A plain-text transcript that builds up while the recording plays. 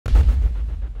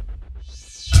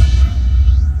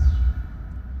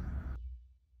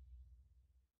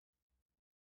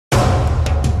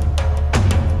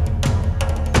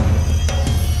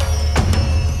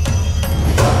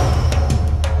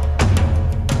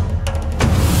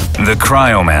The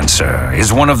Cryomancer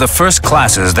is one of the first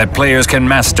classes that players can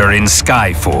master in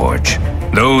Skyforge.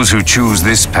 Those who choose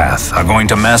this path are going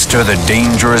to master the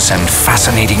dangerous and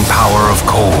fascinating power of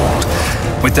cold.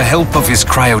 With the help of his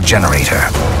cryogenerator,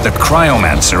 the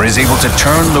Cryomancer is able to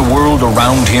turn the world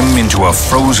around him into a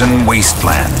frozen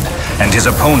wasteland, and his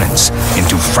opponents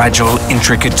into fragile,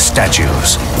 intricate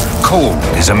statues. Cold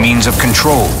is a means of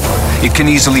control. It can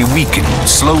easily weaken,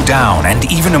 slow down, and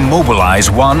even immobilize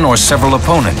one or several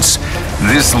opponents.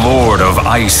 This Lord of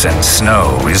Ice and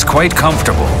Snow is quite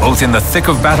comfortable, both in the thick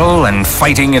of battle and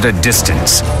fighting at a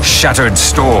distance. Shattered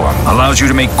Storm allows you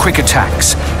to make quick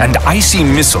attacks, and Icy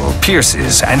Missile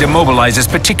pierces and immobilizes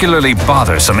particularly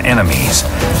bothersome enemies.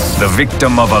 The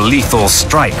victim of a lethal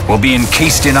strike will be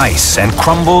encased in ice and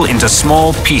crumble into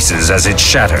small pieces as it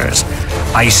shatters.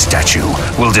 Ice Statue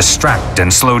will distract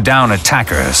and slow down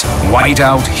attackers.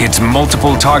 Whiteout hits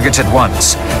multiple targets at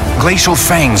once. Glacial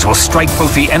Fangs will strike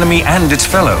both the enemy and its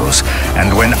fellows.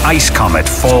 And when Ice Comet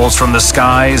falls from the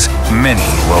skies, many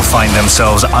will find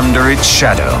themselves under its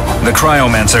shadow. The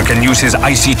Cryomancer can use his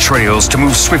icy trails to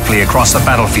move swiftly across the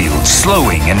battlefield,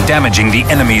 slowing and damaging the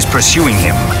enemies pursuing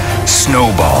him.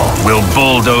 Snowball will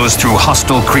bulldoze through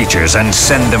hostile creatures and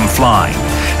send them flying.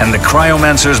 And the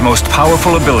Cryomancer's most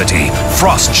powerful ability,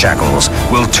 Frost Shackles,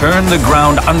 will turn the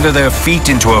ground under their feet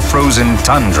into a frozen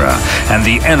tundra, and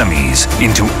the enemies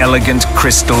into elegant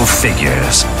crystal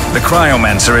figures. The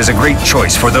Cryomancer is a great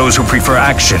choice for those who prefer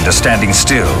action to standing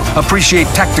still, appreciate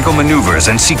tactical maneuvers,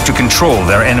 and seek to control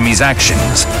their enemies'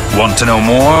 actions. Want to know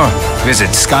more? Visit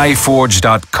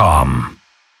Skyforge.com.